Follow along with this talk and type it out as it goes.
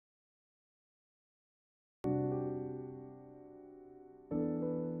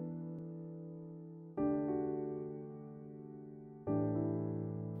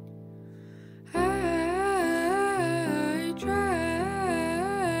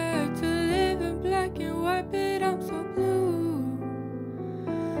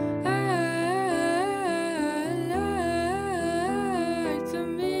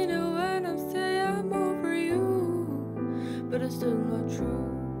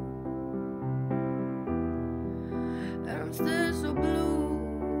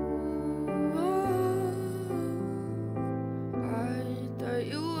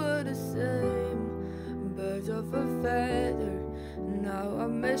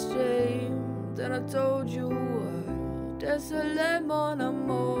ashamed, and I told you why. There's a lemon or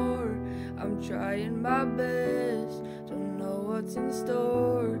more. I'm trying my best, don't know what's in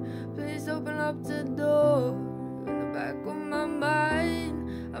store. Please open up the door. In the back of my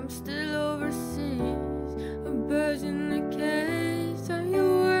mind, I'm still overseas. A bird in the cage, and you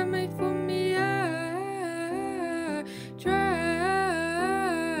were made for me. I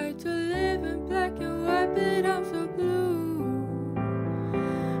try to live in black and white, but I'm so blue.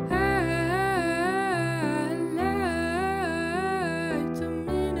 I like to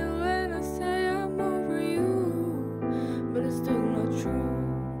mean it when I say I'm over you, but it's still not true.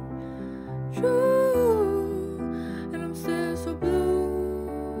 True, and I'm still so blue.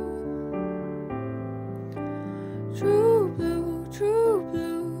 True blue, true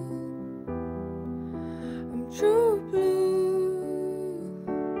blue. I'm true blue.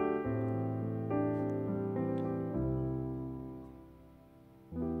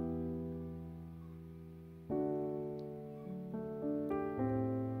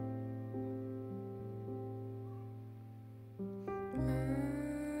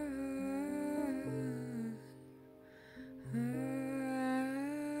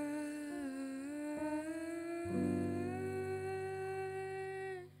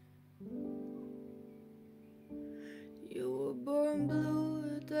 You were born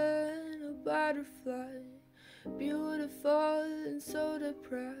bluer than a butterfly, beautiful and so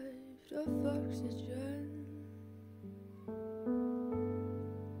deprived of oxygen.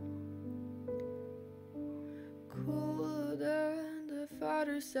 Cooler than the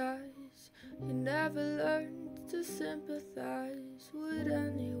father's eyes, he never learned to sympathize with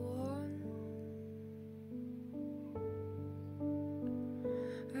anyone.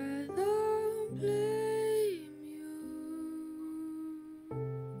 I don't blame you,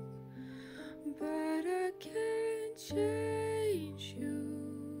 but I can't change you.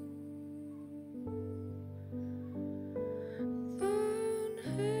 Don't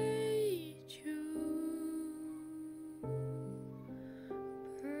hate you,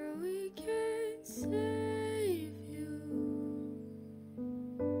 but we can't save you.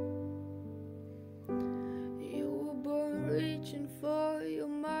 You were born reaching for your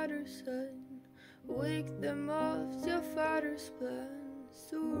mother's son, wake them off your father's plans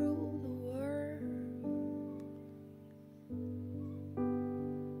to rule the world.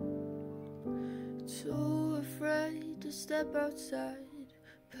 Too afraid to step outside,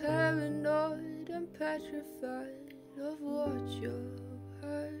 paranoid and petrified of what you've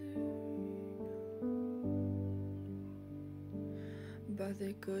heard. But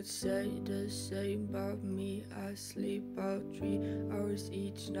they could say the same about me. I sleep out 3 hours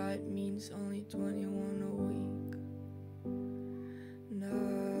each night, means only 21 a week.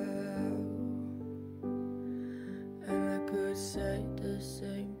 Now, and I could say the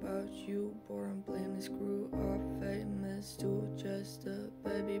same